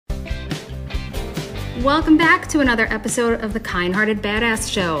Welcome back to another episode of the Kind-Hearted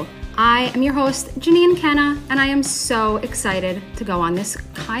Badass Show. I am your host, Janine Kenna, and I am so excited to go on this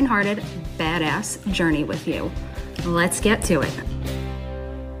kind-hearted badass journey with you. Let's get to it.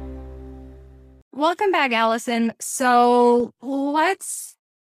 Welcome back, Allison. So let's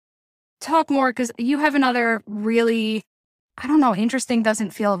talk more, because you have another really, interesting doesn't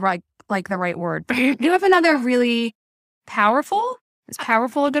feel like the right word, but you have another really powerful, is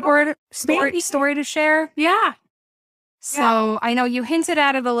powerful a good word, story to share? Yeah. So I know you hinted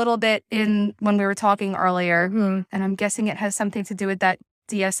at it a little bit when we were talking earlier, and I'm guessing it has something to do with that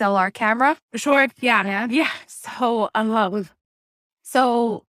DSLR camera. Sure. Yeah. So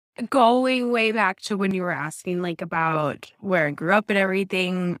going way back to when you were asking about where I grew up and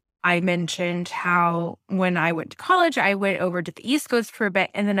everything, I mentioned how when I went to college, I went over to the East Coast for a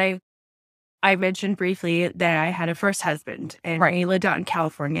bit, and then I mentioned briefly that I had a first husband, and he lived out in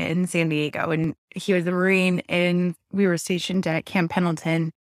California in San Diego, and he was a Marine, and we were stationed at Camp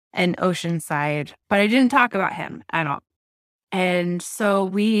Pendleton and Oceanside, but I didn't talk about him at all. And so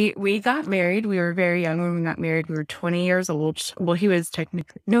we got married. We were very young when we got married. We were 20 years old. Well, he was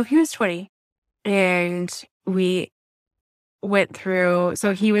 20. And we went through,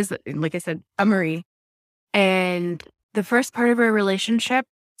 so he was, like I said, a Marine. And the first part of our relationship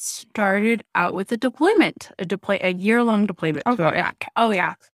started out with a year-long deployment to Iraq. Oh,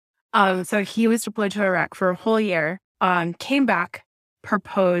 yeah. So he was deployed to Iraq for a whole year, came back,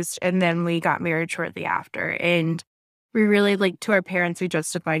 proposed, and then we got married shortly after. And we really, to our parents, we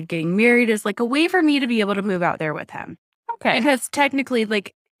justified getting married as a way for me to be able to move out there with him. Okay. Because technically,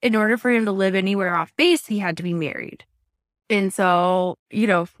 in order for him to live anywhere off base, he had to be married. And so,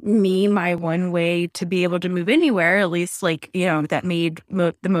 my one way to be able to move anywhere, at least that made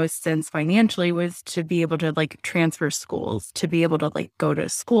the most sense financially, was to be able to transfer schools, to be able to go to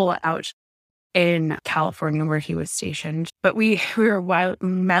school out in California where he was stationed. But we were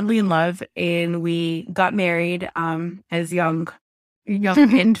madly in love, and we got married as young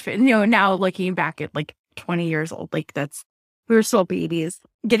infant. Now looking back at 20 years old, we were still babies,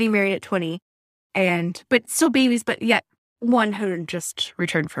 getting married at 20, but still babies, but yet one who had just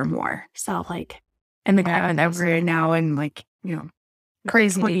returned from war. So and the guy that we're in now, and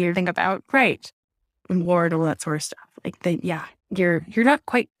crazy to think about. Right. And war and all that sort of stuff. You're not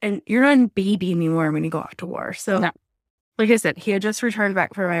quite, and you're not a baby anymore when you go off to war. So, no. Like I said, he had just returned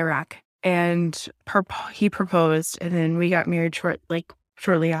back from Iraq, and he proposed, and then we got married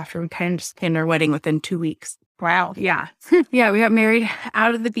shortly after. We kind of just planned our wedding within 2 weeks. Wow. Yeah. Yeah, we got married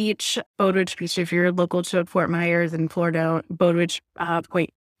out of the beach, Bodwich Beach. If you're local to Fort Myers in Florida, Bodwich Point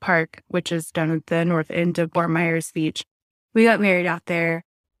Park, which is down at the north end of Fort Myers Beach. We got married out there,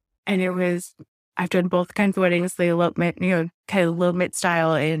 and I've done both kinds of weddings, the elopement, kind of elopement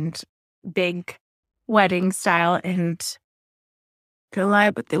style and big wedding style. And gonna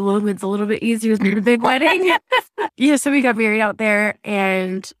lie, but the elopement's a little bit easier than the big wedding. Yeah, so we got married out there,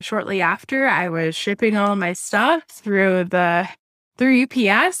 and shortly after, I was shipping all my stuff through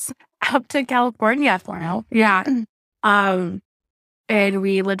UPS up to California. Wow. Yeah. And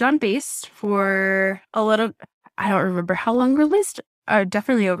we lived on base for a little, I don't remember how long we lived.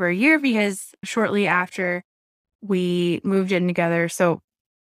 Definitely over a year, because shortly after we moved in together. So,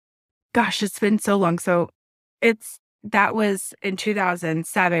 gosh, it's been so long. So that was in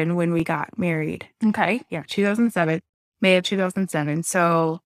 2007 when we got married. Okay. Yeah, 2007, May of 2007.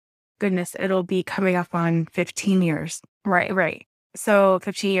 So, goodness, it'll be coming up on 15 years. Right. So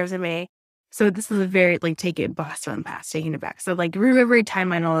 15 years in May. So this is a very, taking it Boston past, taking it back. So remembering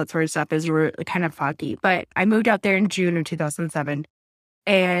timeline and all that sort of stuff is kind of foggy. But I moved out there in June of 2007.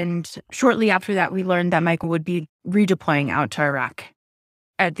 And shortly after that, we learned that Michael would be redeploying out to Iraq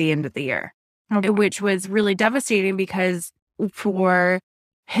at the end of the year, which was really devastating, because for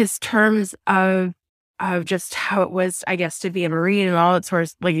his terms of just how it was, I guess, to be a Marine and all that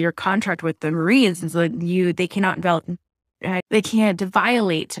sort of, your contract with the Marines is they can't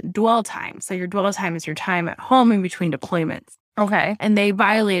violate dwell time. So your dwell time is your time at home in between deployments. Okay. And they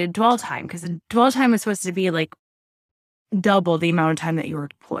violated dwell time, because dwell time is supposed to be double the amount of time that you were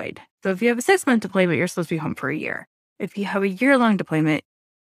deployed. So if you have a 6-month deployment, you're supposed to be home for a year. If you have a year-long deployment,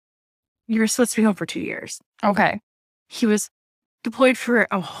 you're supposed to be home for 2 years. Okay. He was deployed for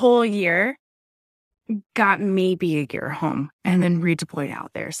a whole year, got maybe a year home, and then redeployed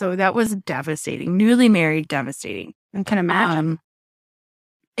out there. So that was devastating. Newly married, devastating. I can imagine.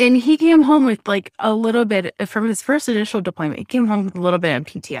 And he came home with a little bit from his first initial deployment. He came home with a little bit of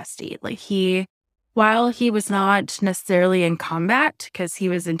PTSD. While he was not necessarily in combat, because he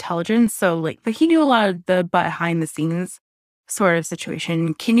was intelligence, but he knew a lot of the behind the scenes sort of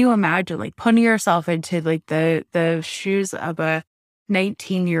situation. Can you imagine like putting yourself into like the shoes of a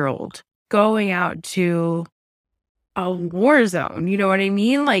 19-year-old going out to a war zone? You know what I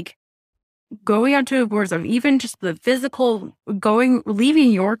mean? Like going out to a war zone, even just the physical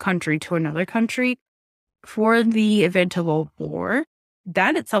leaving your country to another country for the event of a war,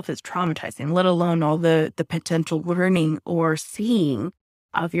 that itself is traumatizing, let alone all the potential learning or seeing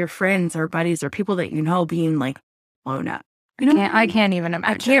of your friends or buddies or people that you know being like blown up. I can't even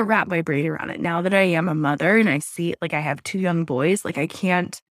imagine. I can't wrap my brain around it. Now that I am a mother and I see like I have 2 young boys, like I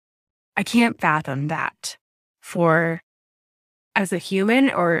can't fathom that for as a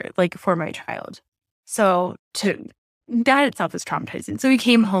human or like for my child. So that itself is traumatizing. So he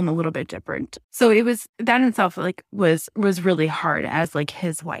came home a little bit different. So it was that in itself like was really hard as like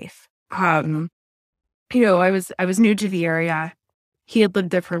his wife. I was new to the area. He had lived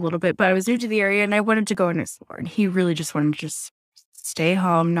there for a little bit, but I was new to the area and I wanted to go and explore. And he really just wanted to just stay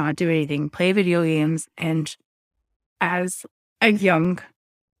home, not do anything, play video games. And as a young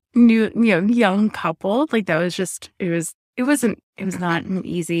couple, like that was just it was not an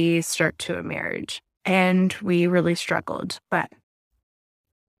easy start to a marriage. And we really struggled, but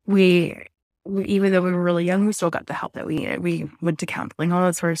we even though we were really young, we still got the help that we needed. We went to counseling, all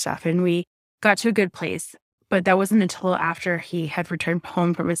that sort of stuff, and we got to a good place. But that wasn't until after he had returned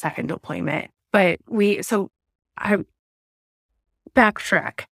home from his second deployment. But I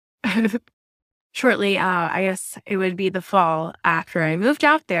backtrack. Shortly, I guess it would be the fall after I moved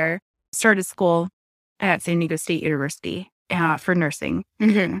out there, started school at San Diego State University for nursing.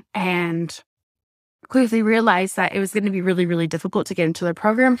 Mm-hmm. And quickly realized that it was going to be really, really difficult to get into their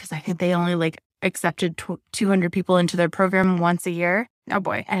program because I think they only like accepted 200 people into their program once a year. Oh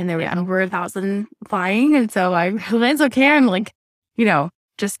boy. And there were over 1,000 flying. And so I realized, okay, I'm like,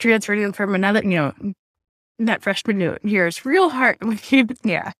 just transferring from another, that freshman year is real hard.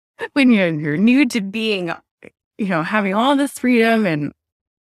 When you're new to being, having all this freedom and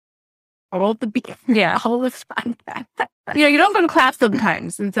all the fun. You don't go to class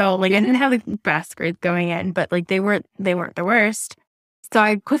sometimes. And so like I didn't have the best grades going in, but like they weren't the worst. So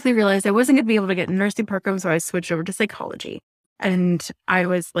I quickly realized I wasn't going to be able to get a nursing program. So I switched over to psychology. And I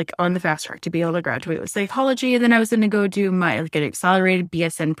was like on the fast track to be able to graduate with psychology. And then I was going to go do my like an accelerated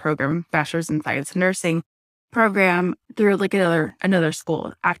BSN program, Bachelor's in Science and Nursing program through like another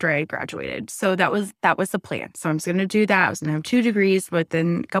school after I graduated. So that was the plan. So I was going to do that. I was going to have 2 degrees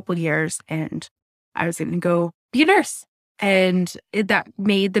within a couple of years and I was going to go be a nurse. And that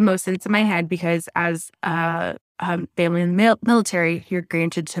made the most sense in my head because as a family in the military, you're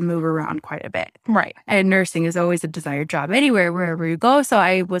granted to move around quite a bit. Right. And nursing is always a desired job anywhere, wherever you go. So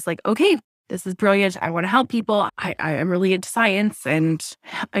I was like, okay, this is brilliant. I want to help people. I am really into science and,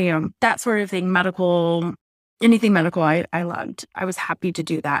 that sort of thing, anything medical, I loved. I was happy to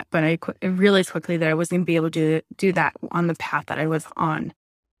do that. But I realized quickly that I wasn't going to be able to do that on the path that I was on.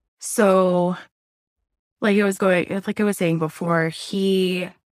 So like I was saying before, he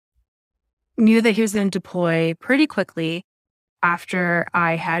knew that he was going to deploy pretty quickly after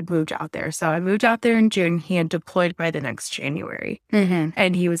I had moved out there. So I moved out there in June. He had deployed by the next January. Mm-hmm.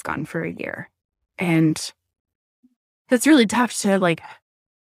 And he was gone for a year. And it's really tough to like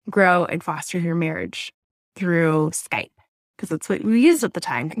grow and foster your marriage through Skype because that's what we used at the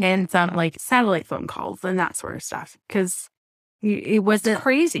time. And some like satellite phone calls and that sort of stuff because it wasn't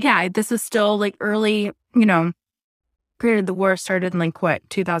crazy. Yeah, this was still like early, granted the war started in like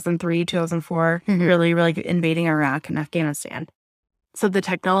 2003, 2004, Mm-hmm. really invading Iraq and Afghanistan. So the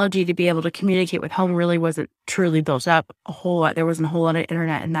technology to be able to communicate with home really wasn't truly built up a whole lot. There wasn't a whole lot of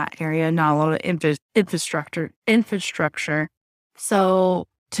internet in that area, not a lot of infrastructure. So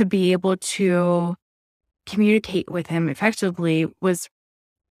to be able to communicate with him effectively was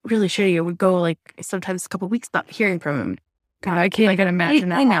really shitty. It would go like sometimes a couple of weeks not hearing from him. God, I can imagine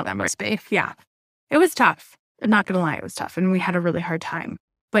that. I know that must be. Yeah. It was tough. I'm not going to lie, it was tough. And we had a really hard time.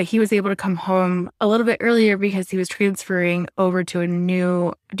 But he was able to come home a little bit earlier because he was transferring over to a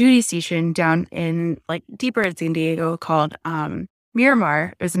new duty station down in like deeper in San Diego called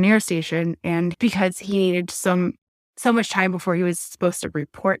Miramar. It was an air station. And because he needed so much time before he was supposed to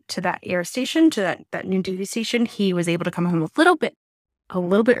report to that air station, to that new duty station, he was able to come home a little bit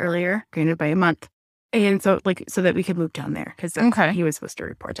earlier, granted by a month. And so that we could move down there because he was supposed to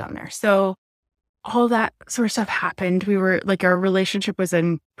report down there. So all that sort of stuff happened. We were like, our relationship was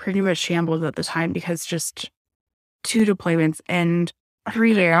in pretty much shambles at the time because just 2 deployments and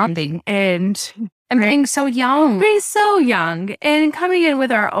 3 grounding and being so young. And coming in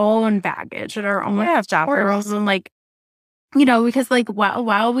with our own baggage and our own stuff. And like, because like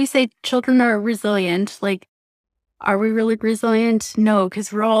while we say children are resilient, like Are we really resilient? No,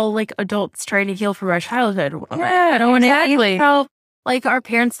 because we're all like adults trying to heal from our childhood. Yeah, I don't want to. So, like, our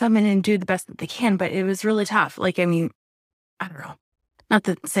parents come in and do the best that they can, but it was really tough. Like, I mean, I don't know. Not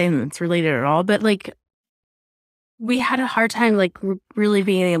that saying it's related at all, but like, we had a hard time, like, really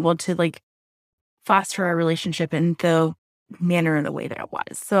being able to like foster our relationship in the manner and the way that it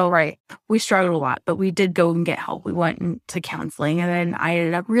was. So, Right. we struggled a lot, but we did go and get help. We went to counseling, and then I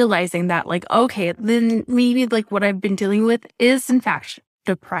ended up realizing that, like, okay, then maybe like what I've been dealing with is in fact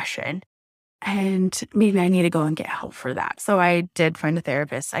depression, and maybe I need to go and get help for that. So I did find a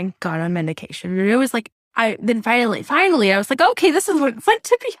therapist. I got on medication, and it was like finally, I was like, okay, this is what it's like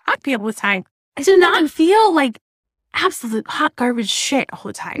to be happy all the time. I did not feel like absolute hot garbage shit all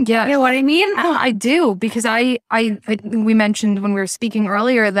the time. Yeah. You know what I mean? I do, because we mentioned when we were speaking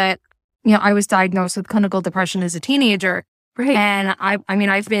earlier that, I was diagnosed with clinical depression as a teenager. Right. And I mean,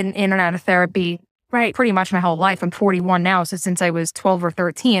 I've been in and out of therapy pretty much my whole life. I'm 41 now. So since I was 12 or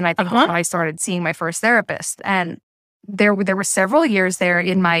 13, I think I started seeing my first therapist. And there were several years there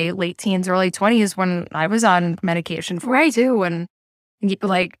in my late teens, early 20s when I was on medication for it too. And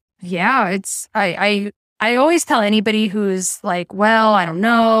like, yeah, I always tell anybody who's like, well, I don't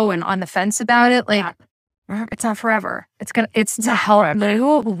know, and on the fence about it, like, it's not forever. It's to help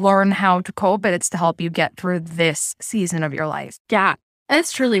you learn how to cope, but it's to help you get through this season of your life. Yeah.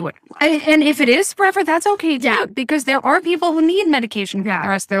 That's truly what. And if it is forever, that's okay too, because there are people who need medication for the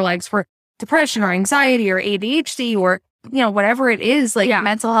rest of their lives for depression or anxiety or ADHD or, whatever it is. Like,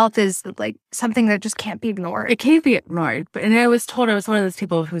 mental health is like something that just can't be ignored. It can't be ignored. And I was one of those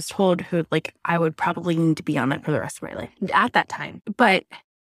people who was told like I would probably need to be on it for the rest of my life at that time. But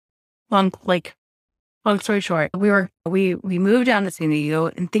long story short, we moved down to San Diego,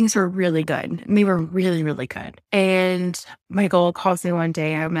 and things were really good. And they were really, really good. And Michael calls me one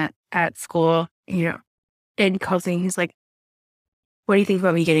day. I'm at school, and calls me. He's like, "What do you think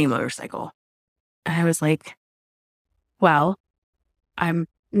about me getting a motorcycle?" And I was like, well, I'm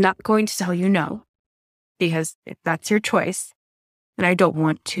not going to tell you no, because if that's your choice, then I don't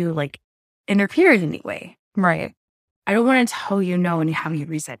want to like interfere in any way. Right. I don't want to tell you no and have you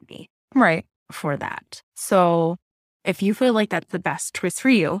resent me. Right. For that. So if you feel like that's the best choice for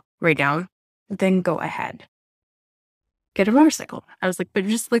you right now, then go ahead. Get a motorcycle. I was like, but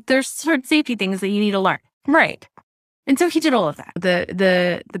just like there's certain safety things that you need to learn. Right. And so he did all of that.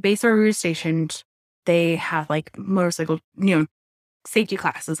 The base where we were stationed, they have like motorcycle, safety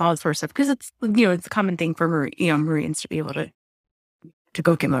classes, all that sort of stuff. Because it's, it's a common thing for Marines to be able to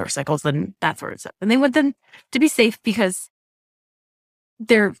go get motorcycles and that sort of stuff. And they want them to be safe because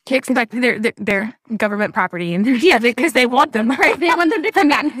they're their government property, and because they want them, right? They want them to come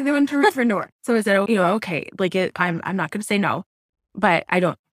back. They want to root for North. So I said, okay, like I'm not going to say no, but I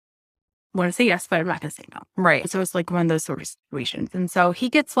don't want to say yes, but I'm not going to say no. Right. So it's like one of those sort of situations. And so he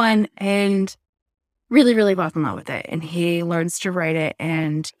gets one and really, really falls in love with it. And he learns to ride it,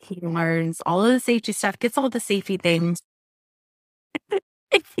 and he learns all of the safety stuff, gets all the safety things.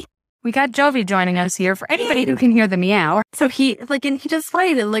 We got Jovi joining us here for anybody who can hear the meow. So he does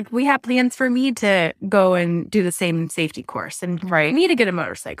fine. And like, we have plans for me to go and do the same safety course and me to get a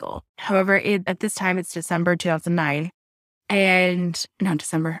motorcycle. However, at this time, it's December 2009. And not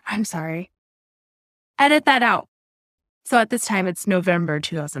December. I'm sorry. Edit that out. So at this time, it's November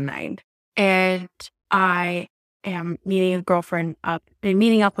 2009. And I am meeting up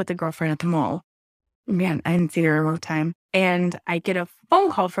with a girlfriend at the mall. Man, I didn't see her in a long time. And I get a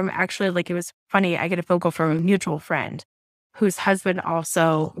phone call from, actually, like, it was funny. I get a phone call from a mutual friend whose husband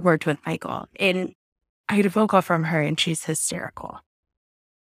also worked with Michael. And I get a phone call from her, and she's hysterical.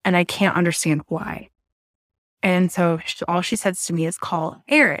 And I can't understand why. And so all she says to me is, call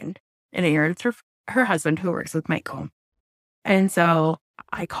Aaron. And Aaron's her husband who works with Michael. And so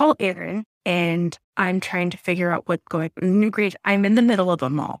I call Aaron, and I'm trying to figure out what's going on. I'm in the middle of a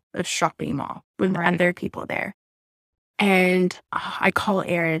mall, a shopping mall, with other people there. And I call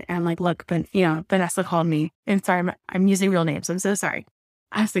Aaron, and I'm like, look, but Vanessa called me. And sorry, I'm using real names. I'm so sorry.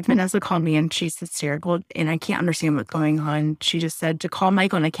 I was like, Vanessa called me, and she's hysterical, and I can't understand what's going on. She just said to call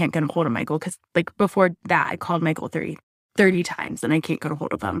Michael, and I can't get a hold of Michael because, like, before that, I called Michael 30 times, and I can't get a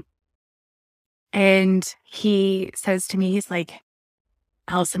hold of him. And he says to me, he's like,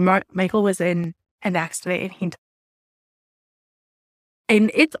 Allison, Michael was in an accident,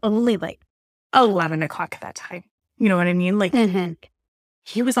 and it's only like 11 o'clock at that time. You know what I mean? Like,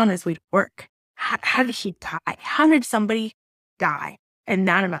 he was on his way to work. How did he die? How did somebody die in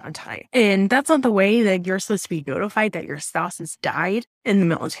that amount of time? And that's not the way that you're supposed to be notified that your spouse has died in the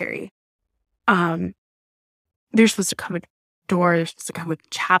military. They're supposed to come and door. They're supposed to come with a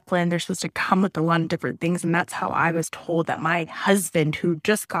chaplain. They're supposed to come with a lot of different things. And that's how I was told that my husband, who'd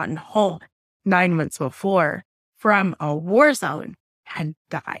just gotten home 9 months before from a war zone, had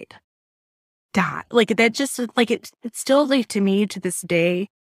died. Like that just like it's still like to me to this day,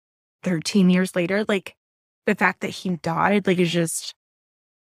 13 years later, like the fact that he died, like is just,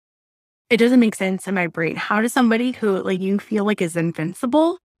 it doesn't make sense in my brain. How does somebody who like you feel like is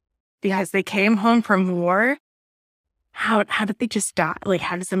invincible because they came home from war, how did they just die? Like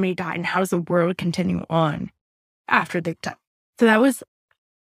how does somebody die and how does the world continue on after they die? So that was,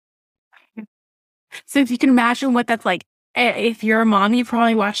 so if you can imagine what that's like, if you're a mom, you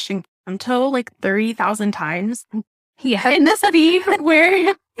probably watched Encanto like 30,000 times. Yeah. In this scene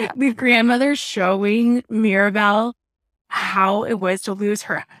where the grandmother's showing Mirabelle how it was to lose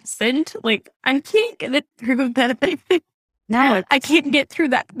her husband, like I can't get it through that. No, I can't get through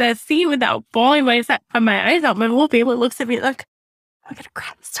that scene without bawling my eyes out. My whole family looks at me like, I'm gonna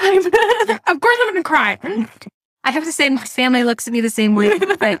cry this time. Of course I'm gonna cry. I have to say my family looks at me the same way,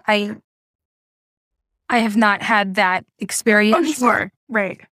 but I have not had that experience. Sure.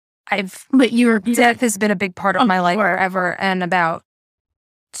 Right. But death has been a big part of my life forever. And about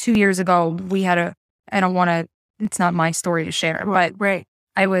 2 years ago, we had I don't want to, it's not my story to share, but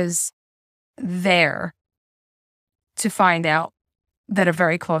I was there to find out that a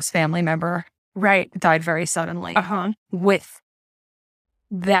very close family member died very suddenly with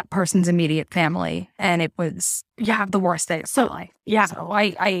that person's immediate family. And it was the worst day of my life. Yeah. So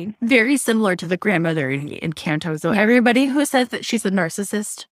I very similar to the grandmother in Canto. So everybody who says that she's a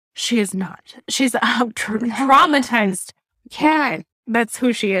narcissist, she is not. She's a traumatized cat. That's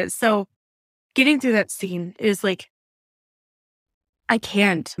who she is. So getting through that scene is like, I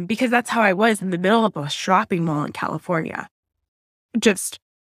can't, because that's how I was in the middle of a shopping mall in California. Just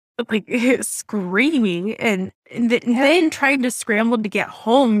like screaming and then trying to scramble to get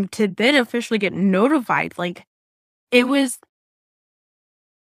home to then officially get notified. Like it was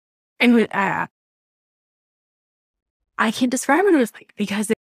I can't describe what it was like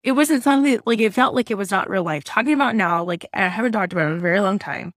because it wasn't something like it felt like it was not real life. Talking about now, like I haven't talked about it in a very long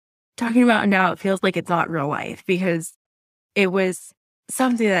time. Talking about it now, it feels like it's not real life because it was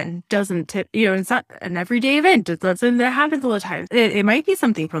something that doesn't, it's not an everyday event. It's not something that happens all the time. It might be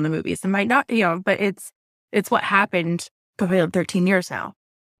something from the movies. It might not, but it's what happened for 13 years now.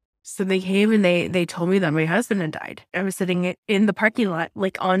 So they came and they told me that my husband had died. I was sitting in the parking lot,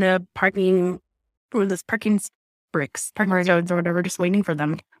 like on a parking bricks, parking stones or whatever, just waiting for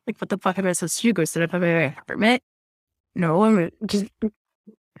them. Like, what the fuck am I supposed to do? Go sit up at my apartment? No, I'm just.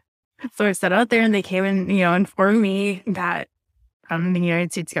 So I sat out there and they came and, informed me that from the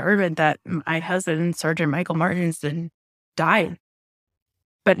United States government that my husband, Sergeant Michael Martinston, died,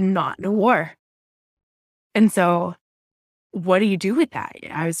 but not in a war. And so what do you do with that?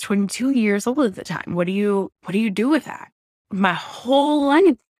 I was 22 years old at the time. What do you do with that? My whole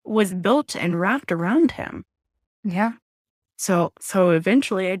life was built and wrapped around him. Yeah. So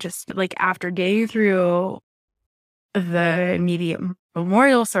eventually I just, like, after getting through the immediate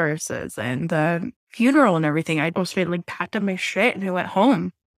memorial services and the funeral and everything, I just like packed up my shit and I went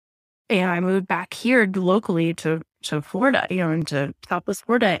home. And I moved back here locally to Florida, into Southwest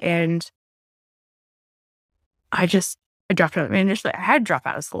Florida. And I dropped out. Initially, I had dropped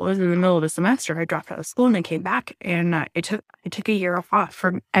out of school. It was in the middle of the semester. I dropped out of school and I came back and I took a year off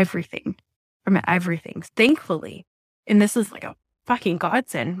from everything. Thankfully. And this is like a fucking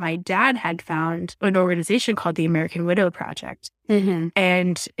godsend. My dad had found an organization called the American Widow Project. Mm-hmm.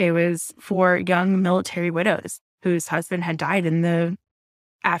 And it was for young military widows whose husband had died in the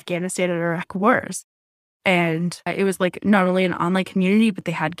Afghanistan and Iraq wars. And it was like not only an online community, but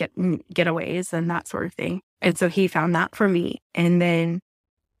they had getaways and that sort of thing. And so he found that for me. And then,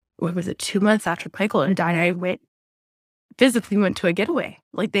 2 months after Michael had died, I physically went to a getaway.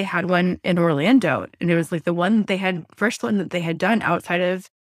 Like they had one in Orlando. And it was like the first one that they had done outside of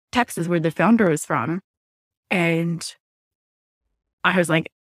Texas, where the founder was from. And I was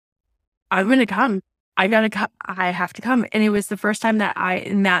like, I'm going to come. I have to come. And it was the first time that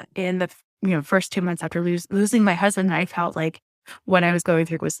in the first 2 months after losing my husband, I felt like what I was going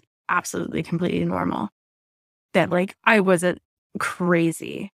through was absolutely completely normal. That like I wasn't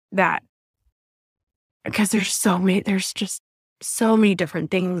crazy. That because there's just so many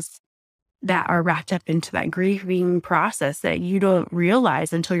different things that are wrapped up into that grieving process that you don't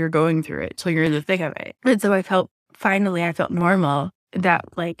realize until you're going through it, until you're in the thick of it. And so I felt normal,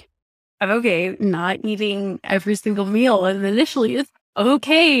 that like I'm okay not eating every single meal. And initially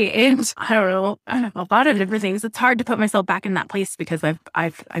okay. And I don't know, a lot of different things. It's hard to put myself back in that place because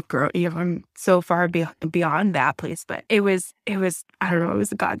I've grown, I'm so far beyond that place, but it was, I don't know, it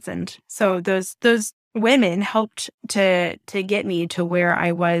was a godsend. So those women helped to get me to where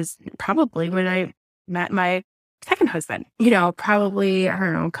I was probably when I met my second husband, probably, I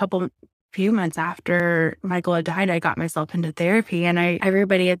don't know, few months after Michael had died, I got myself into therapy, and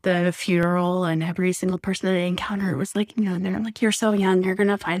everybody at the funeral and every single person that I encountered was like, they're like, you're so young, you're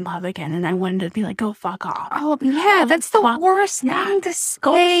gonna find love again. And I wanted to be like, go fuck off. Oh yeah, that's the worst thing to say.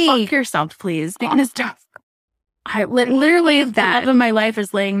 Go fuck yourself, please. Because I literally that of my life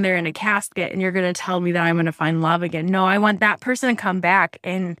is laying there in a casket, and you're gonna tell me that I'm gonna find love again. No, I want that person to come back,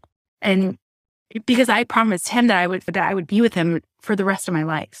 and because I promised him that I would be with him for the rest of my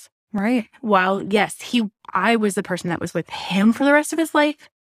life. Right. While, yes, I was the person that was with him for the rest of his life.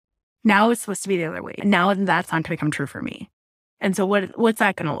 Now it's supposed to be the other way. And now that's not going to come true for me. And so what's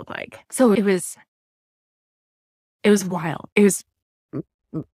that going to look like? So it was wild. It was,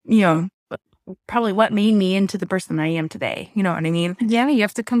 probably what made me into the person I am today. You know what I mean? Yeah, you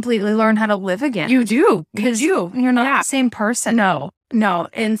have to completely learn how to live again. You do. Because you're not the same person. No.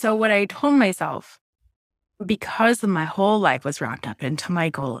 And so what I told myself, because my whole life was wrapped up into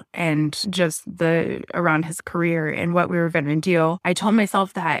Michael and just around his career and what we were going to do, I told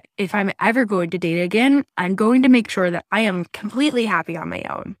myself that if I'm ever going to date again, I'm going to make sure that I am completely happy on my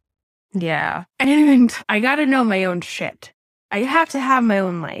own. Yeah. And I got to know my own shit. I have to have my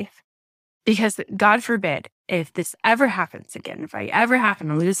own life, because God forbid, if this ever happens again, if I ever happen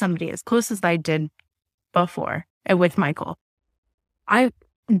to lose somebody as close as I did before and with Michael, I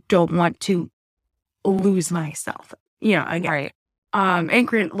don't want to lose myself, again. Right.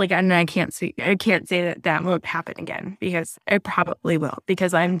 And I can't say that won't happen again, because it probably will,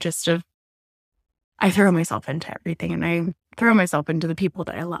 because I'm just I throw myself into everything, and I throw myself into the people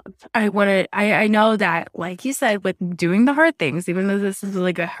that I love. I know that, like you said, with doing the hard things, even though this is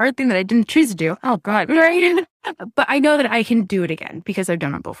like a hard thing that I didn't choose to do. Oh God. Right. But I know that I can do it again because I've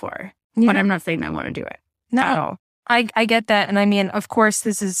done it before, but I'm not saying I want to do it. No, I get that. And I mean, of course,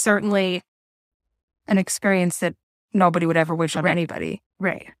 this is certainly an experience that nobody would ever wish on anybody.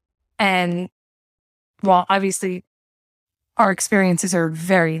 Right. And while obviously our experiences are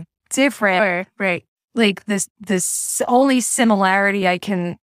very different. Right. Like this only similarity I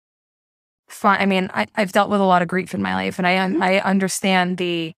can find. I mean, I've dealt with a lot of grief in my life, and I understand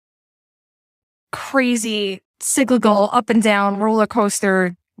the crazy cyclical up and down roller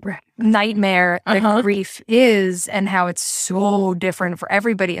coaster nightmare that grief is, and how it's so different for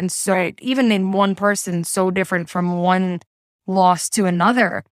everybody, and so even in one person, so different from one loss to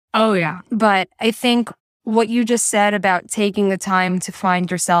another. Oh yeah. But I think what you just said about taking the time to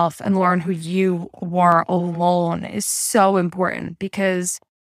find yourself and learn who you were alone is so important, because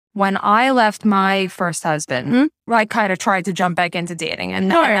when I left my first husband, I kind of tried to jump back into dating,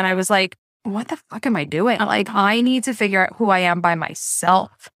 and I was like, what the fuck am I doing? Like, I need to figure out who I am by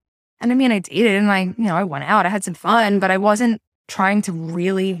myself. And I mean, I dated, and I went out, I had some fun, but I wasn't trying to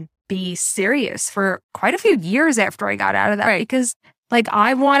really be serious for quite a few years after I got out of that, because like,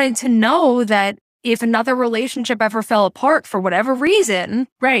 I wanted to know that if another relationship ever fell apart for whatever reason,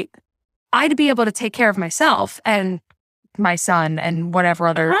 I'd be able to take care of myself and my son and whatever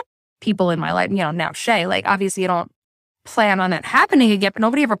other people in my life, now Shay, like, obviously you don't plan on it happening again, but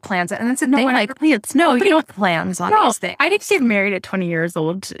nobody ever plans it. And that's the thing, like, you don't plans on these things. I didn't get married at 20 years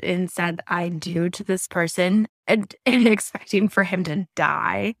old and said I do to this person and expecting for him to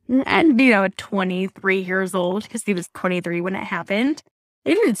die. And, at 23 years old, because he was 23 when it happened.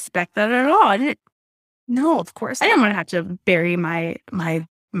 I didn't expect that at all. No, of course I didn't want to have to bury my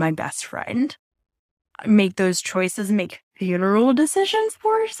best friend, make those choices, make funeral decisions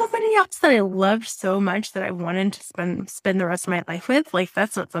for somebody else that I loved so much that I wanted to spend the rest of my life with. Like,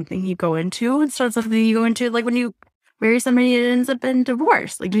 that's not something you go into. It's not something you go into, like, when you marry somebody that ends up in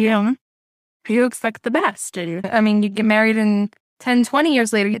divorce. Like, you expect the best. I mean, you get married and 10, 20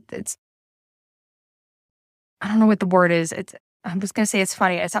 years later, it's, I don't know what the word is. I was going to say it's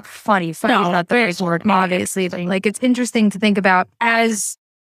funny. It's not funny. Funny is not the right word, obviously. Like, it's interesting to think about as,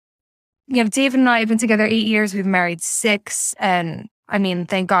 David and I have been together 8 years. We've married 6. And I mean,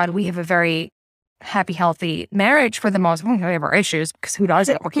 thank God we have a very happy, healthy marriage for the most. We have our issues, because who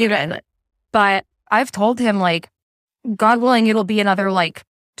doesn't? We're cute. But I've told him, like, God willing, it'll be another like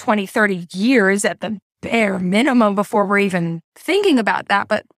 20, 30 years at the bare minimum before we're even thinking about that.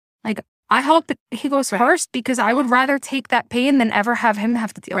 But like, I hope that he goes first, because I would rather take that pain than ever have him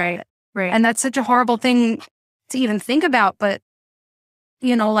have to deal with it. Right. And that's such a horrible thing to even think about. But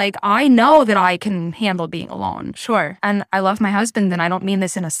you know, like, I know that I can handle being alone. Sure. And I love my husband, and I don't mean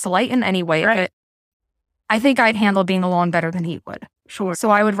this in a slight in any way, Right. but I think I'd handle being alone better than he would. Sure. So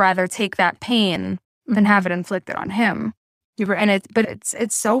I would rather take that pain than have it inflicted on him. You're right. And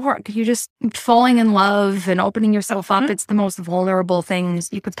it's so hard. You just falling in love and opening yourself up. It's the most vulnerable things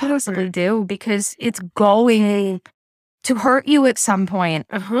you could possibly do, because it's going to hurt you at some point.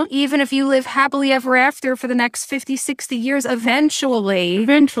 Even if you live happily ever after for the next 50, 60 years,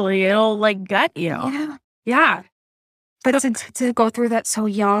 eventually it'll like gut you. Yeah. Yeah. But to go through that so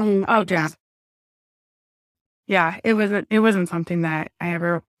young. Oh, yeah. Yeah, it wasn't something that I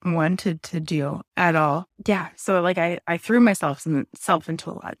ever wanted to do at all. Yeah. So like I threw myself into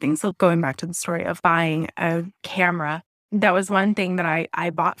a lot of things. So going back to the story of buying a camera, that was one thing that I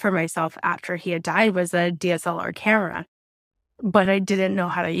bought for myself after he had died, was a DSLR camera. But I didn't know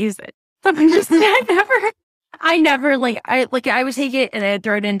how to use it. So I never I would take it and I'd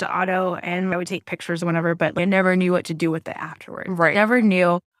throw it into auto and I would take pictures or whatever, but I never knew what to do with it afterwards. Right. Never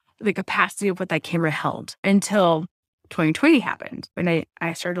knew the capacity of what that camera held until 2020 happened when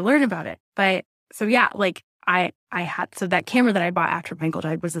I started to learn about it. But so yeah, like I had, so that camera that I bought after Michael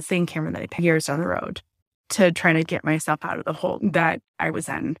died was the same camera that I paid years down the road to try to get myself out of the hole that I was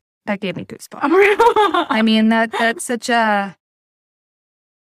in. That gave me goosebumps. I mean, that's such a,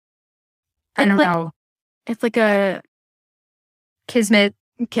 I don't know. It's like a kismet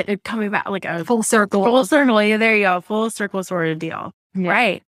coming back, like a full circle. Full circle. Yeah, there you go. Full circle sort of deal. Yeah.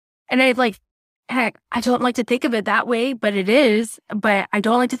 Right. And heck, I don't like to think of it that way, but it is. But I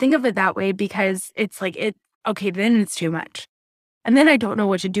don't like to think of it that way because it's like, okay, then it's too much. And then I don't know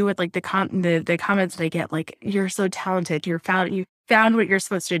what to do with like the comments that I get, like, you're so talented. You found what you're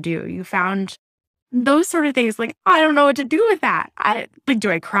supposed to do. You found those sort of things. Like, I don't know what to do with that. Do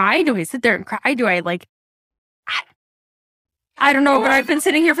I cry? Do I sit there and cry? Do I I don't know, but I've been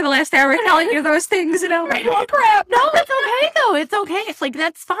sitting here for the last hour telling you those things, and I'm like, oh crap. No, it's okay though. It's okay. It's like,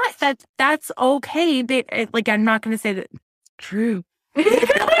 that's fine. That's okay. I'm not going to say that true. You know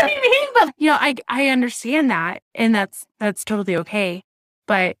what I mean? But I understand that, and that's totally okay.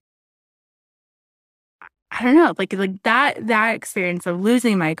 But I don't know, like that experience of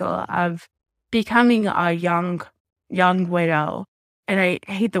losing Michael, of becoming a young widow, and I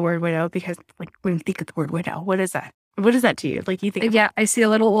hate the word widow because like when you think of the word widow, what is that? What is that to you? Like, you think? Yeah, I see a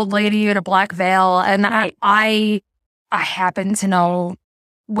little old lady in a black veil, and I happen to know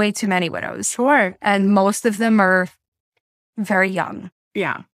way too many widows. Sure. And most of them are very young.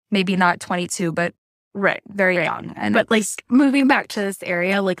 Yeah. Maybe not 22, but very young. And but like moving back to this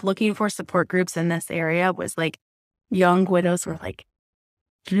area, like looking for support groups in this area was like young widows were like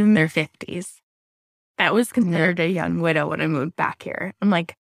in their 50s. That was considered a young widow when I moved back here. I'm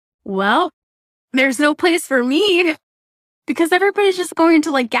like, well, there's no place for me because everybody's just going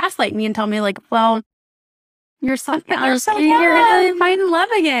to like gaslight me and tell me like, well, you're so young. You're gonna find love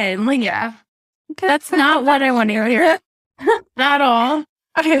again. Like, yeah, that's not what I want to hear at all.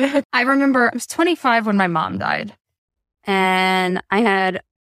 I remember I was 25 when my mom died, and I had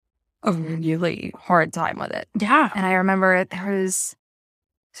a really hard time with it. Yeah. And I remember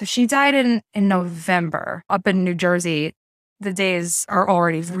so she died in November up in New Jersey. The days are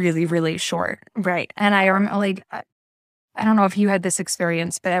already really, really short. Right. And I remember, like, I don't know if you had this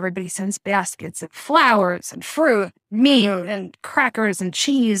experience, but everybody sends baskets of flowers and fruit, meat and crackers and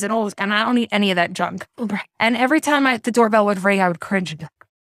cheese and all, and I don't eat any of that junk. Right. And every time the doorbell would ring, I would cringe.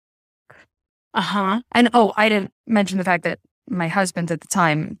 And I didn't mention the fact that my husband at the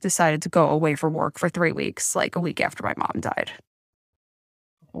time decided to go away for work for 3 weeks, like a week after my mom died.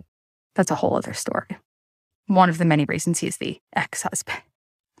 That's a whole other story. One of the many reasons he's the ex-husband.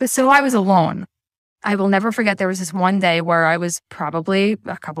 But so I was alone. I will never forget, there was this one day where I was probably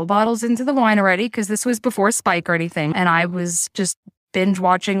a couple bottles into the wine already, because this was before Spike or anything. And I was just binge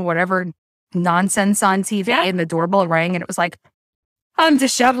watching whatever nonsense on TV, and the doorbell rang, and it was like, I'm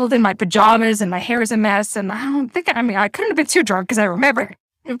disheveled in my pajamas and my hair is a mess. And I couldn't have been too drunk because I remember.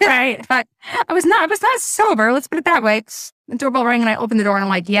 Right. But I was not sober. Let's put it that way. The doorbell rang and I opened the door and I'm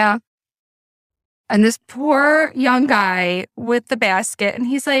like, yeah. And this poor young guy with the basket, and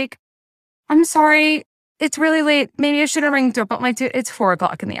he's like, I'm sorry, it's really late. Maybe I should have rang the doorbell. Like, dude, it's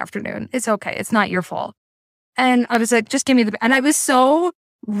 4:00 in the afternoon. It's okay. It's not your fault. And I was like, just give me and I was so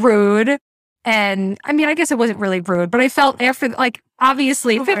rude. And I mean, I guess it wasn't really rude, but I felt after, like,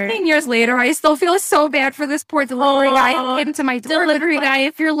 obviously 15 years later, I still feel so bad for this poor delivery guy who came to my door. Delivery guy,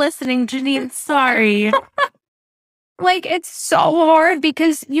 if you're listening, Janine, sorry. Like, it's so hard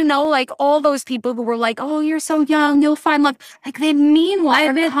because, like, all those people who were like, oh, you're so young, you'll find love. Like, they mean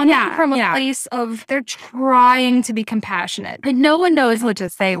well. They're coming from a place of, they're trying to be compassionate. And no one knows what to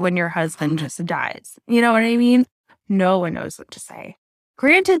say when your husband just dies. You know what I mean? No one knows what to say.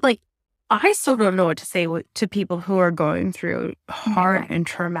 Granted, like, I still don't know what to say to people who are going through hard and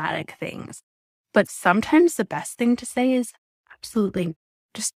traumatic things. But sometimes the best thing to say is absolutely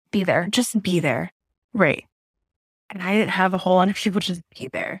just be there. Just be there. Right. And I didn't have a whole lot of people just be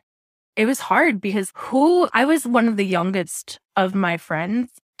there. It was hard because I was one of the youngest of my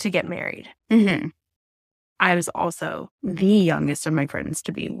friends to get married. Mm-hmm. I was also the youngest of my friends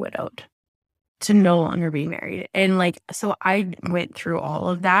to be widowed, to no longer be married. And so I went through all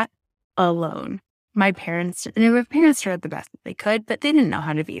of that alone. My parents tried the best that they could, but they didn't know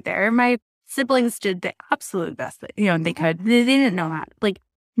how to be there. My siblings did the absolute best that they could. They didn't know how.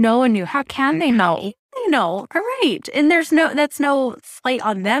 No one knew. How can they know? They know, all right. And that's no slight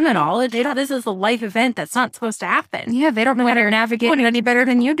on them at all. This is a life event that's not supposed to happen. Yeah, they don't know how to navigate any better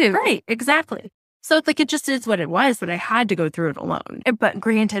than you do. Right, exactly. So it's it just is what it was, but I had to go through it alone. But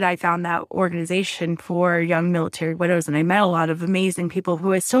granted, I found that organization for young military widows, and I met a lot of amazing people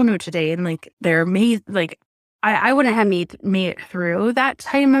who I still know today. And they're amazing. I wouldn't have made it through that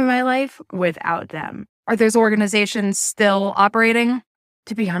time of my life without them. Are those organizations still operating?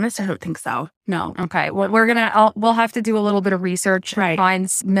 To be honest, I don't think so. No. Okay. Well, we'll have to do a little bit of research. Right. Find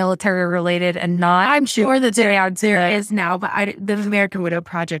military related and not. I'm sure that there is now, but the American Widow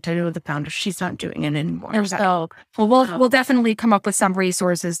Project, I know the founder, she's not doing it anymore. So, we'll definitely come up with some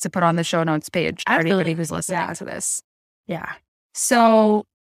resources to put on the show notes page for anybody who's listening to this. Yeah. So,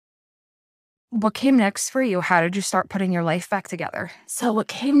 what came next for you? How did you start putting your life back together? So what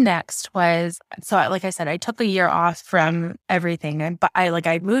came next was, like I said, I took a year off from everything.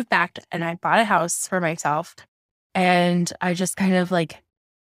 I moved back and I bought a house for myself. And I just kind of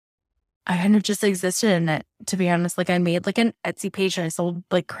just existed in it, to be honest. I made an Etsy page and I sold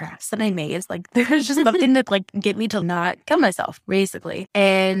crafts that I made. There was just something to get me to not kill myself, basically.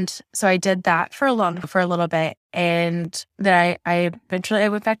 And so I did that for a little bit. And then I eventually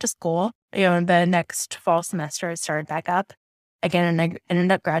went back to school. The next fall semester, I started back up again, and I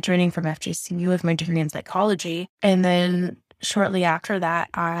ended up graduating from FGCU with my degree in psychology. And then shortly after that,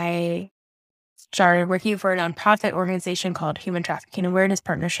 I started working for a nonprofit organization called Human Trafficking Awareness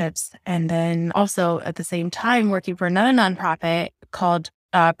Partnerships. And then also at the same time, working for another nonprofit called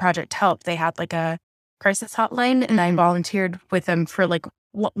Project Help. They had a crisis hotline, and I volunteered with them for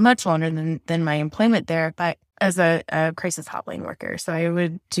much longer than my employment there, but as a crisis hotline worker. So I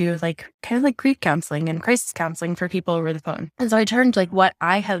would do grief counseling and crisis counseling for people over the phone. And so I turned what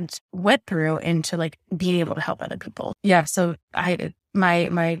I had went through into being able to help other people. Yeah. So my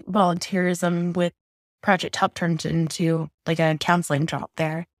volunteerism with Project Help turned into a counseling job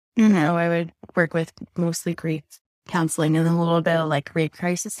there. Mm-hmm. So I would work with mostly grief counseling and a little bit of rape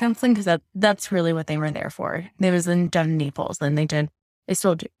crisis counseling, because that's really what they were there for. It was done in Naples, and they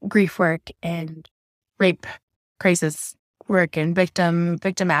still do grief work and rape crisis work and victim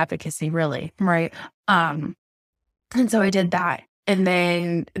advocacy, really. Right. And so I did that. And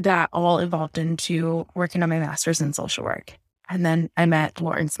then that all evolved into working on my master's in social work. And then I met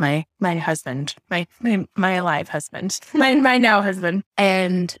Lawrence, my husband, my alive husband, my now husband.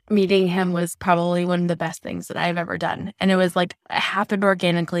 And meeting him was probably one of the best things that I've ever done. And it was it happened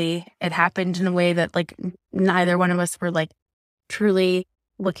organically. It happened in a way that neither one of us were truly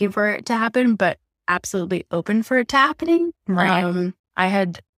looking for it to happen, but absolutely open for it to happening.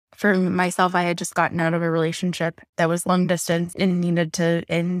 Right. For myself, I had just gotten out of a relationship that was long distance and needed to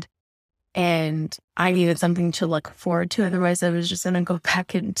end. And I needed something to look forward to. Otherwise, I was just going to go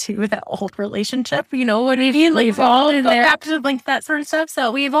back into that old relationship. You know what I mean? We've all been there. That sort of stuff.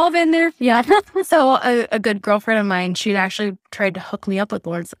 So we've all been there. Yeah. So a good girlfriend of mine, she'd actually tried to hook me up with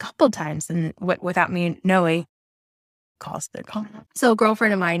Lawrence a couple of times, and without me knowing. So a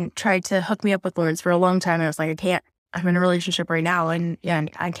girlfriend of mine tried to hook me up with Lawrence for a long time. I was like, I can't. I'm in a relationship right now, and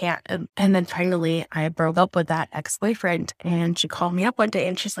I can't. And then finally, I broke up with that ex-boyfriend, and she called me up one day,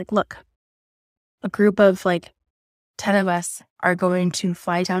 and she's like, look, a group of 10 of us are going to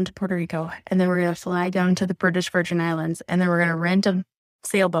fly down to Puerto Rico, and then we're going to fly down to the British Virgin Islands, and then we're going to rent a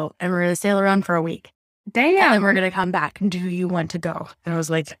sailboat, and we're going to sail around for a week. Damn. And then we're going to come back. Do you want to go? And I was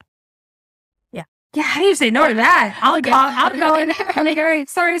like, yeah, how do you say no to that? I'll go. I'm all right.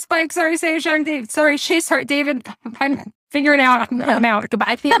 Sorry, Spike. Sorry, Sarah, Dave. Sorry, Chase, sorry, David. I'm figuring out. I'm out.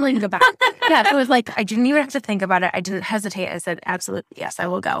 Goodbye. Family, goodbye. Yeah, it was I didn't even have to think about it. I didn't hesitate. I said, absolutely, yes, I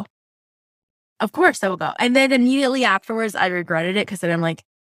will go. Of course I will go. And then immediately afterwards, I regretted it, because then I'm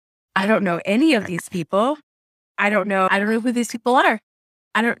I don't know any of these people. I don't know who these people are.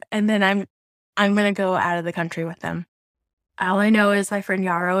 And then I'm going to go out of the country with them. All I know is my friend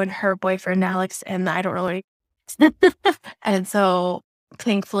Yarrow and her boyfriend Alex, and I don't really. And so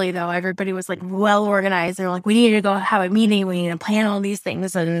thankfully, though, everybody was like well organized. They're like, we need to go have a meeting. We need to plan all these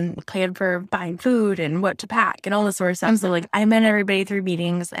things and plan for buying food and what to pack and all this sort of stuff. So like I met everybody through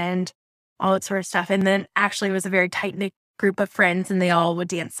meetings and all that sort of stuff. And then actually it was a very tight-knit group of friends and they all would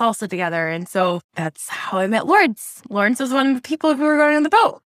dance salsa together. And so that's how I met Lawrence. Lawrence was one of the people who were going on the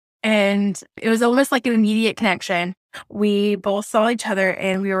boat. And it was almost like an immediate connection. We both saw each other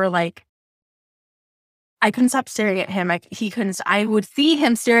and we were like, I couldn't stop staring at him. He couldn't. I would see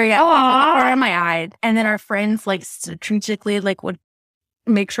him staring at my eye. And then our friends like strategically like would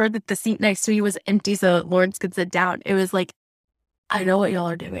make sure that the seat next to me was empty so Lawrence could sit down. It was like, I know what y'all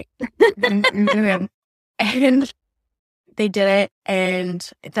are doing. And they did it. And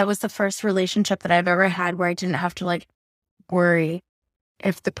that was the first relationship that I've ever had where I didn't have to like worry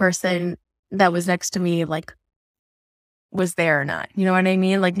if the person that was next to me like was there or not. You know what I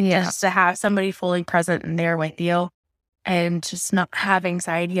mean? Like just to have somebody fully present and there with you and just not have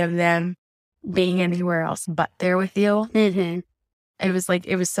anxiety of them being anywhere else but there with you. Mm-hmm.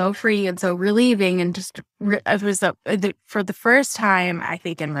 It was so freeing and so relieving and just, it was for the first time, I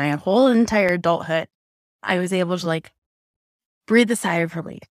think in my whole entire adulthood, I was able to like breathe a sigh of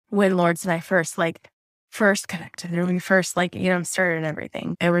relief when Lawrence and I first connected and we first started and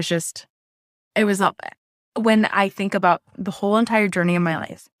everything. It was when I think about the whole entire journey of my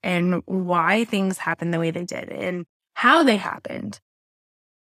life and why things happened the way they did and how they happened.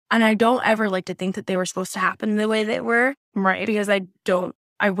 And I don't ever like to think that they were supposed to happen the way they were. Right. Because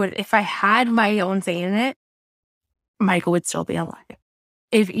if I had my own say in it, Michael would still be alive.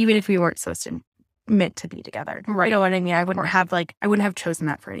 Even if we weren't supposed to meant to be together. Right. You know what I mean? I wouldn't have chosen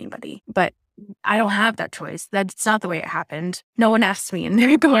that for anybody. But I don't have that choice. That's not the way it happened. No one asked me and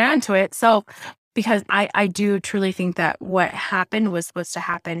they're going on to it. So because I do truly think that what happened was supposed to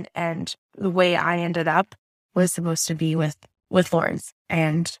happen and the way I ended up was supposed to be with Lawrence.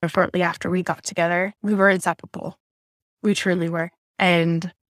 And shortly after we got together, we were inseparable. We truly were.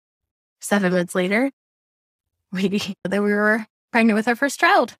 And 7 months later, we were pregnant with our first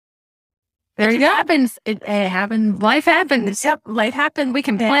child. There it happens. It happened. Life happens. Yep. Life happened. We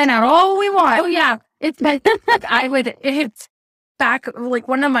can plan out all we want. Oh yeah. It's back, like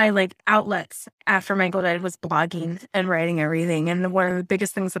one of my like outlets after Michael died was blogging and writing everything. And one of the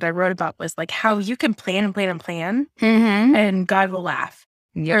biggest things that I wrote about was like how you can plan and plan and plan and God will laugh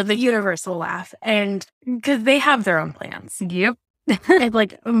or the universe will laugh. And because they have their own plans. Yep. And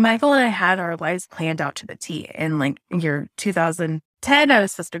like Michael and I had our lives planned out to the T. In like year 2010, I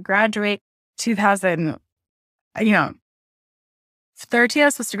was supposed to graduate. 2013, I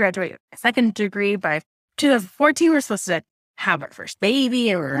was supposed to graduate a second degree. By 2014, we were supposed to have our first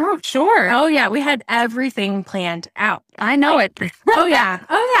baby. Oh, sure. Oh, yeah. We had everything planned out. I know it. Oh, yeah.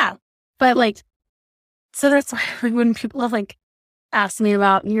 Oh, yeah. But like, so that's why when people have like asked me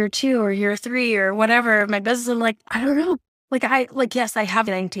about year 2 or year 3 or whatever, my business, I'm like, I don't know. Yes, I have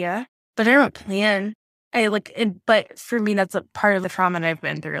an idea, but I don't plan. But for me, that's a part of the trauma that I've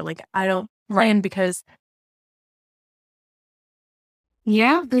been through. Like, I don't plan because,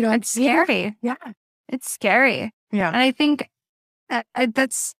 it's scary. Yeah. It's scary. Yeah. And I think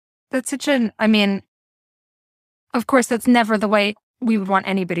that's such of course, that's never the way we would want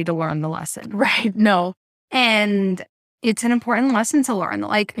anybody to learn the lesson. Right. No. And it's an important lesson to learn.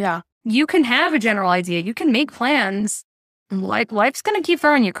 Like, you can have a general idea. You can make plans. Like, life's going to keep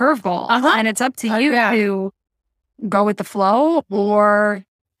throwing you curveballs. And it's up to you to go with the flow or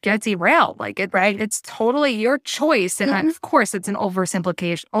get derailed. Like, it's totally your choice. And of course, it's an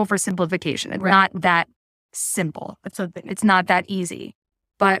oversimplification. It's not that simple. It's not that easy.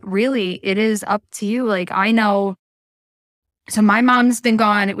 But really, it is up to you. Like, I know. So my mom's been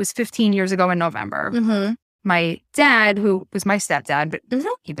gone. It was 15 years ago in November. Mm-hmm. My dad, who was my stepdad, but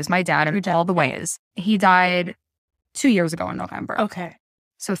he was my dad in all the ways. He died 2 years ago in November. Okay.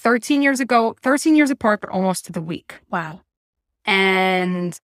 So 13 years apart, but almost to the week. Wow.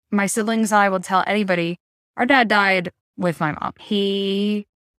 And my siblings and I will tell anybody, our dad died with my mom. He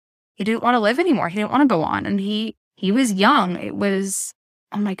didn't want to live anymore. He didn't want to go on. And he was young. It was,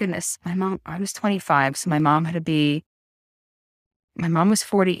 oh my goodness. I was 25. So my mom was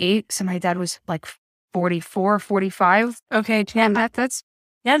 48. So my dad was like 44, 45. Okay. Damn, that's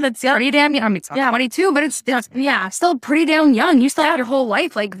pretty damn young. I mean, it's not 22, but it's still pretty damn young. You still have your whole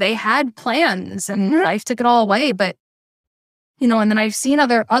life. Like, they had plans and life took it all away. But, and then I've seen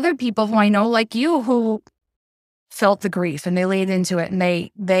other people who I know, like you, who felt the grief and they laid into it and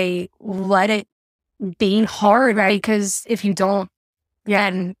they let it being hard, right? Because if you don't,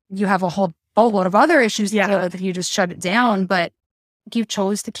 then you have a whole boatload of other issues that you just shut it down. But you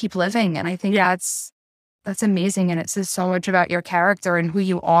chose to keep living. And I think that's amazing. And it says so much about your character and who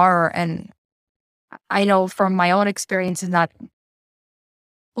you are. And I know from my own experiences, not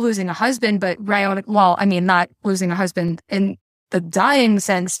losing a husband, but not losing a husband in the dying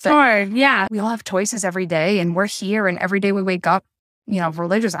sense. But we all have choices every day, and we're here, and every day we wake up,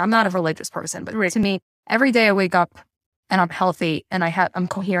 religious. I'm not a religious person, but to me, every day I wake up and I'm healthy and I'm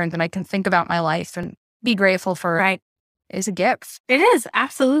coherent and I can think about my life and be grateful for is a gift. It is.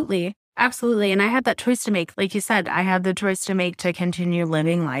 Absolutely. Absolutely. And I had that choice to make. Like you said, I had the choice to make to continue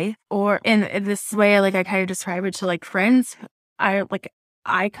living life, or in this way, like I kind of describe it to like friends.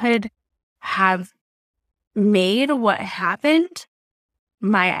 I could have made what happened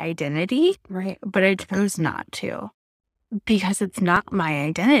my identity, right? But I chose not to, because it's not my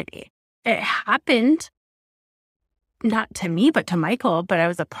identity. It happened not to me, but to Michael, but I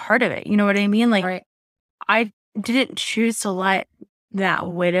was a part of it. You know what I mean? Like, I didn't choose to let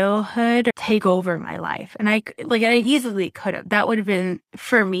that widowhood take over my life. And I easily could have. That would have been,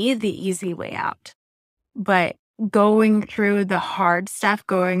 for me, the easy way out. But going through the hard stuff,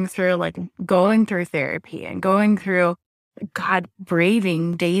 going through therapy and going through,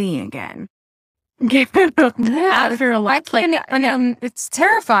 braving dating again. After a life, it's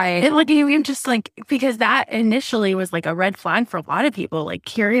terrifying. Because that initially was like a red flag for a lot of people, like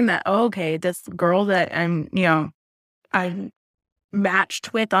hearing that, this girl that I'm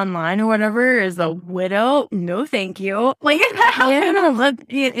matched with online or whatever is a widow. No, thank you.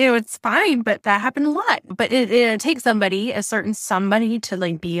 It's fine, but that happened a lot. But it takes a certain somebody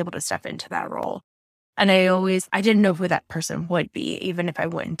to be able to step into that role. And I didn't know who that person would be, even if I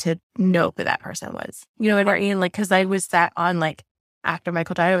wouldn't to know who that person was. You know what I mean? Because I was set on after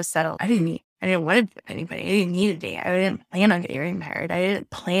Michael died, I was settled. I didn't want to anybody. I didn't need a date. I didn't plan on getting married. I didn't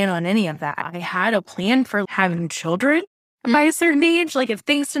plan on any of that. I had a plan for having children by a certain age. If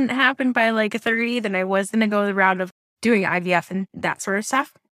things didn't happen by 30, then I was going to go the route of doing IVF and that sort of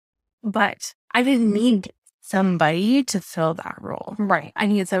stuff. But I didn't need somebody to fill that role. Right. I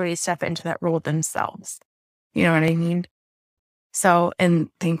needed somebody to step into that role themselves. You know what I mean? So, and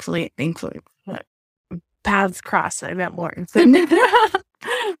thankfully, paths crossed. I met Lauren.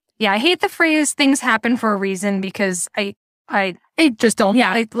 Yeah, I hate the phrase "things happen for a reason" because I just don't.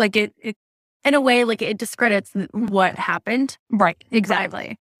 Yeah, it in a way, it discredits what happened. Right.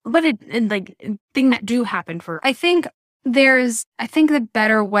 Exactly. But things that do happen for. I think the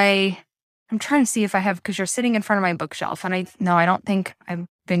better way. I'm trying to see if I have, because you're sitting in front of my bookshelf, and I don't think I've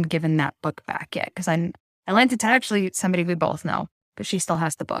been given that book back yet, because I lent it to actually somebody we both know, but she still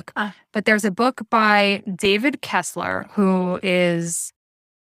has the book. But there's a book by David Kessler, who is,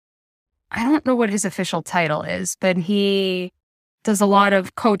 I don't know what his official title is, but he does a lot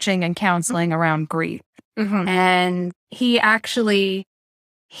of coaching and counseling around grief. Mm-hmm. And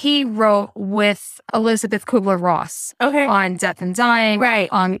he wrote with Elizabeth Kubler-Ross on death and dying, right?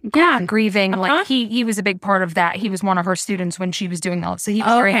 On grieving. He was a big part of that. He was one of her students when she was doing all. So he was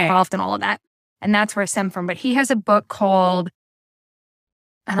very involved in all of that. And that's where it stemmed from. But he has a book called,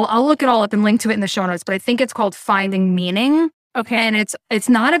 I'll look it all up and link to it in the show notes, but I think it's called Finding Meaning. Okay. And it's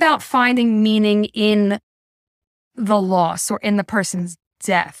not about finding meaning in the loss or in the person's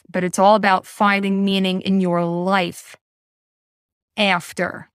death, but it's all about finding meaning in your life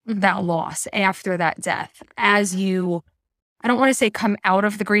after that loss, after that death, as you, I don't want to say come out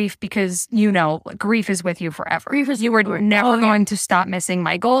of the grief, because grief is with you forever. You were never going to stop missing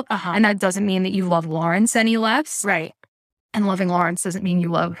Michael. And that doesn't mean that you love Lawrence any less. Right. And loving Lawrence doesn't mean you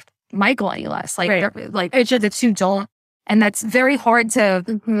love Michael any less. It's just the two don't. And that's very hard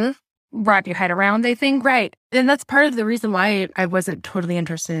to wrap your head around, I think. Right. And that's part of the reason why I wasn't totally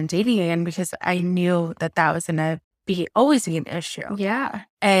interested in dating again, because I knew that was going to always be an issue. Yeah.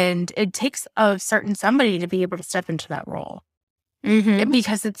 And it takes a certain somebody to be able to step into that role. Mm-hmm.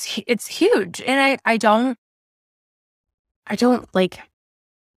 Because it's huge. And I don't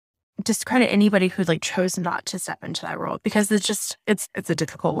discredit anybody who chose not to step into that role, because it's a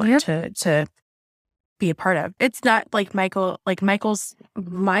difficult one to be a part of. It's not my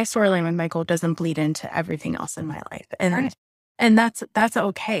storyline with Michael doesn't bleed into everything else in my life. And that's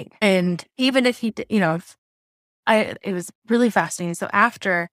okay. And even if he it was really fascinating. So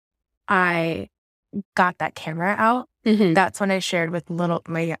after I got that camera out, that's when I shared with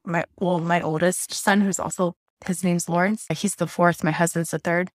my oldest son, who's also, his name's Lawrence. He's the fourth. My husband's the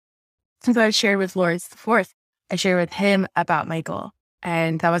third. So I shared with Lawrence the fourth. I shared with him about Michael.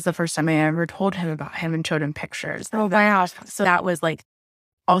 And that was the first time I ever told him about him and showed him pictures. Oh my gosh. So that was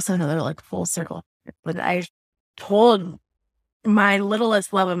also another full circle. But I told my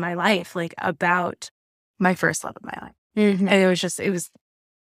littlest love of my life, like, about my first love of my life. And it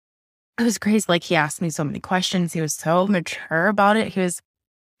was crazy. Like, he asked me so many questions. He was so mature about it. He was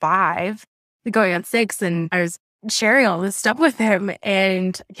 5, going on 6, and I was sharing all this stuff with him.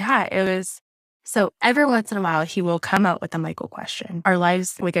 And yeah, it was. So every once in a while, he will come out with a Michael question. Our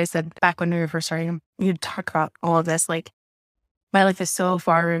lives, like I said, back when we were first starting, you'd talk about all of this. Like, my life is so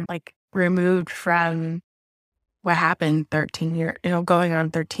far, like, removed from what happened 13 years, going on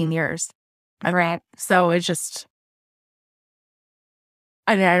 13 years. Right. So it's just,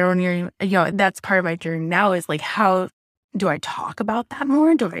 I don't even, that's part of my journey now is like, how do I talk about that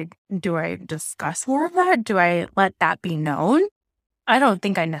more? Do I discuss more of that? Do I let that be known? I don't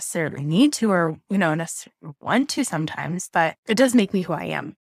think I necessarily need to, or, necessarily want to sometimes, but it does make me who I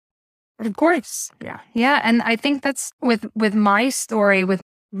am. Of course. Yeah. Yeah. And I think that's with my story, with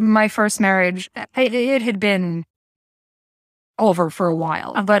my first marriage, it had been over for a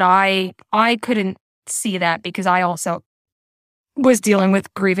while, but I couldn't see that because I also was dealing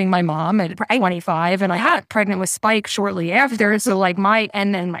with grieving my mom at 25, and I got pregnant with Spike shortly after. So like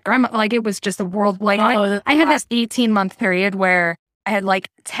and then my grandma, like, it was just a world. Like, I had this 18-month period where I had like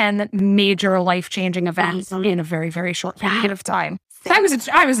 10 major life-changing events in a very, very short period of time. So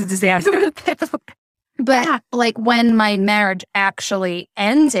I was a disaster. But like, when my marriage actually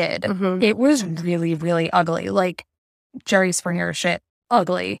ended, it was really, really ugly. Like, Jerry Springer shit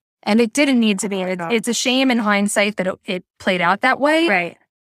ugly. And it didn't need to be. It's a shame in hindsight that it played out that way. Right.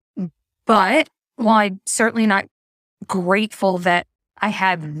 But while I'm certainly not grateful that I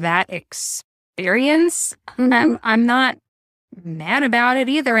had that experience, I'm not mad about it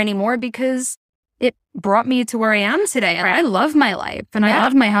either anymore, because it brought me to where I am today. And I love my life, and I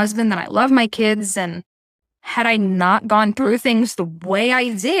love my husband, and I love my kids. And had I not gone through things the way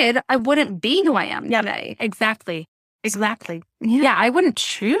I did, I wouldn't be who I am today. Exactly. Yeah, I wouldn't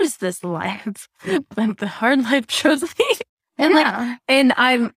choose this life, but the hard life chose me. And and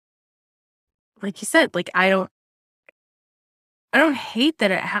I'm, like you said, like, I don't hate that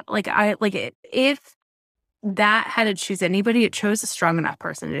it if that had to choose anybody, it chose a strong enough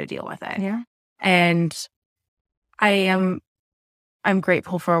person to deal with it. Yeah. And I'm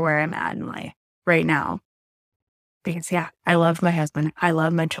grateful for where I'm at in life right now, because I love my husband, I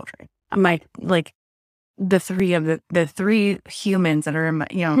love my children, the three humans that are in my,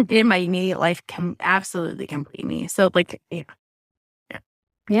 in my immediate life can absolutely complete me. So like,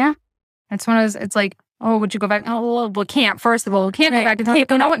 yeah. It's one of those, it's like, oh, would you go back? Oh, well, we can't. First of all, we can't go back and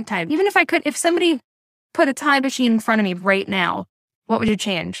go no time. Even if I could, if somebody put a time machine in front of me right now, what would you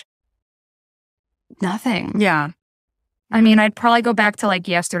change? Nothing. Yeah. I mean, I'd probably go back to like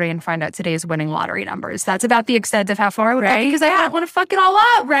yesterday and find out today's winning lottery numbers. That's about the extent of how far I would go, because I want to fuck it all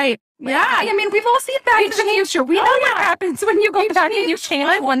up. Right. Yeah. I mean, we've all seen that in the future. We know what happens when you go back and you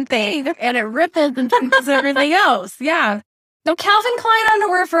change one thing and it ripples and does everything else. Yeah. No Calvin Klein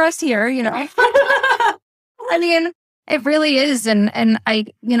underwear for us here, I mean, it really is. And I,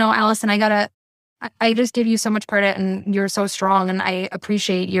 Allison, I just give you so much credit, and you're so strong, and I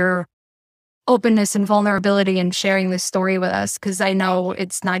appreciate your openness and vulnerability and sharing this story with us, because I know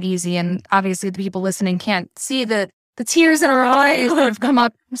it's not easy, and obviously the people listening can't see the tears in our eyes that have come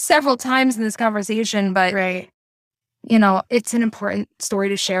up several times in this conversation, but it's an important story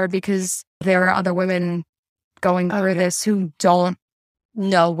to share, because there are other women going through this who don't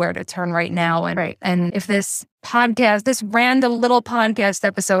know where to turn right now. And if this podcast, this random little podcast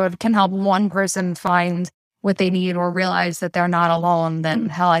episode, can help one person find what they need or realize that they're not alone, then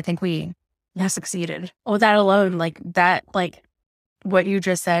hell, I think we succeeded. Oh, that alone, like what you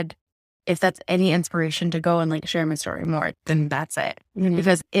just said, if that's any inspiration to go and like share my story more, then that's it.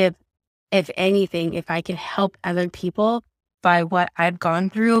 Because if anything, if I can help other people by what I've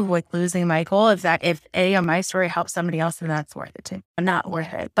gone through with losing Michael, if any of my story helps somebody else, then that's worth it too. Not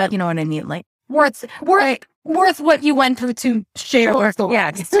worth it, but you know what I mean? Like, worth what you went through to share.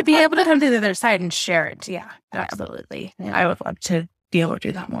 Just to be able to come to the other side and share it. Yeah, absolutely. Yeah. I would love to be able to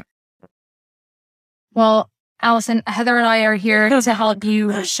do that more. Well, Allison, Heather and I are here to help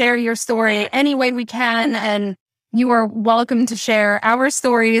you share your story any way we can, and you are welcome to share our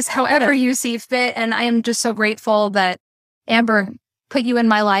stories however you see fit. And I am just so grateful that Amber put you in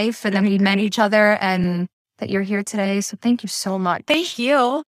my life, and then we met each other, and that you're here today. So thank you so much. Thank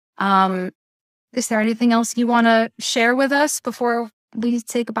you. Is there anything else you want to share with us before we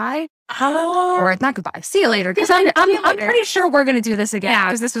say goodbye? Or not goodbye. See you later. Because I'm pretty sure we're going to do this again.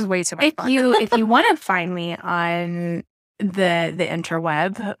 Because this was way too much fun. If you want to find me on the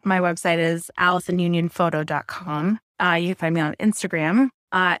interweb, my website is AllisonUnionPhoto.com. You can find me on Instagram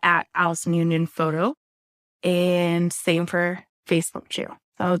at Allison Union Photo, and same for Facebook too.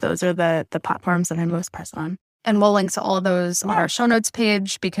 So those are the platforms that I'm most present on. And we'll link to all of those on our show notes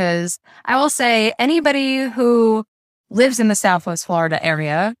page, because I will say anybody who lives in the Southwest Florida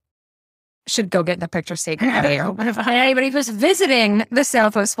area should go get the pictures taken. Anybody who's visiting the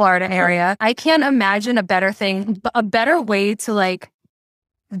Southwest Florida area, I can't imagine a better way to like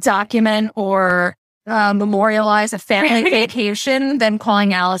document or memorialize a family vacation than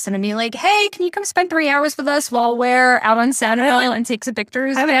calling Allison and being like, hey, can you come spend 3 hours with us while we're out on Saturday and take some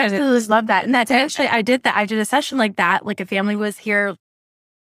pictures? I absolutely love that. And that's actually, I did a session like that. Like a family was here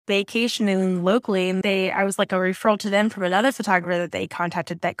vacationing locally, and I was like a referral to them from another photographer that they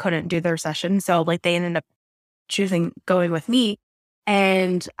contacted that couldn't do their session. So like they ended up going with me.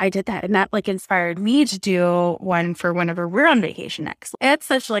 And I did that, and that like inspired me to do one for whenever we're on vacation next. It's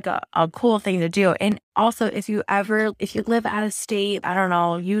such like a cool thing to do. And also if you live out of state, I don't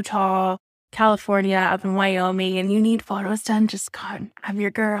know, Utah, California, up in Wyoming, and you need photos done, just God, I'm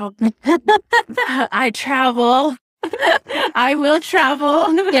your girl. I travel. I will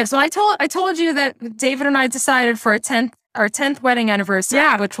travel. Yeah, so I told you that David and I decided for our 10th wedding anniversary,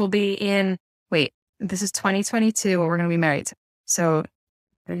 which will be this is 2022, we're going to be married. So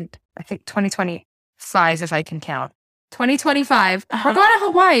I think 2025, if I can count. 2025, we're going to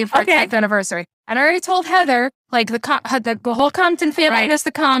Hawaii for our 10th anniversary. And I already told Heather, like the whole Compton family has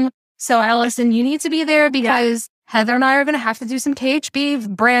to come. So Allison, you need to be there, because Heather and I are going to have to do some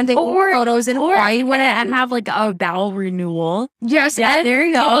KHB branding photos in Hawaii. And have like a vow renewal. Yes, yeah, there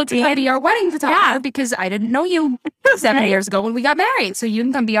you go. To be our wedding photographer, because I didn't know you 7 years ago when we got married. So you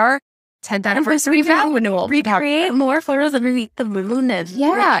can come be our 10th anniversary vow renewal. Recreate more photos underneath the moon.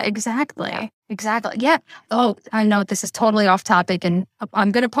 Yeah, exactly. Exactly. Yeah. Oh, I know this is totally off topic, and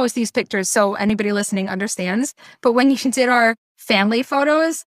I'm going to post these pictures so anybody listening understands. But when you did our family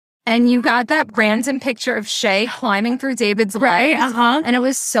photos, and you got that random picture of Shay climbing through David's legs. And it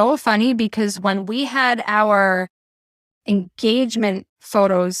was so funny, because when we had our engagement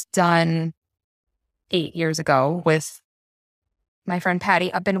photos done 8 years ago with my friend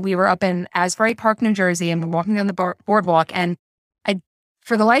Patty, we were up in Asbury Park, New Jersey, and we're walking down the boardwalk. And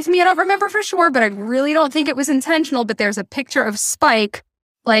for the life of me, I don't remember for sure, but I really don't think it was intentional. But there's a picture of Spike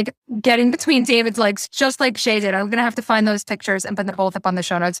like getting between David's legs, just like Shay did. I'm gonna have to find those pictures and put them both up on the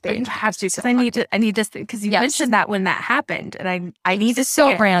show notes page. You have to, because I need to, because you mentioned that when that happened, and I need to.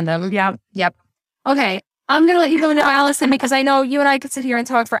 So random. Yep. Okay, I'm gonna let you go now, Allison, because I know you and I could sit here and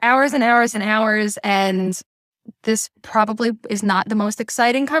talk for hours and hours and hours, and this probably is not the most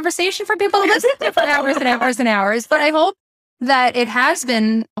exciting conversation for people to listen to for hours and hours and hours. But I hope that it has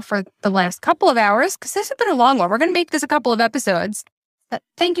been for the last couple of hours, because this has been a long one. We're gonna make this a couple of episodes.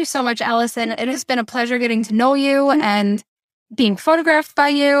 Thank you so much, Allison. It has been a pleasure getting to know you and being photographed by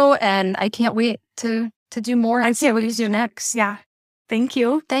you. And I can't wait to do more and see what you do next. Yeah. Thank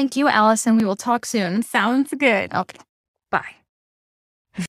you. Thank you, Allison. We will talk soon. Sounds good. Okay.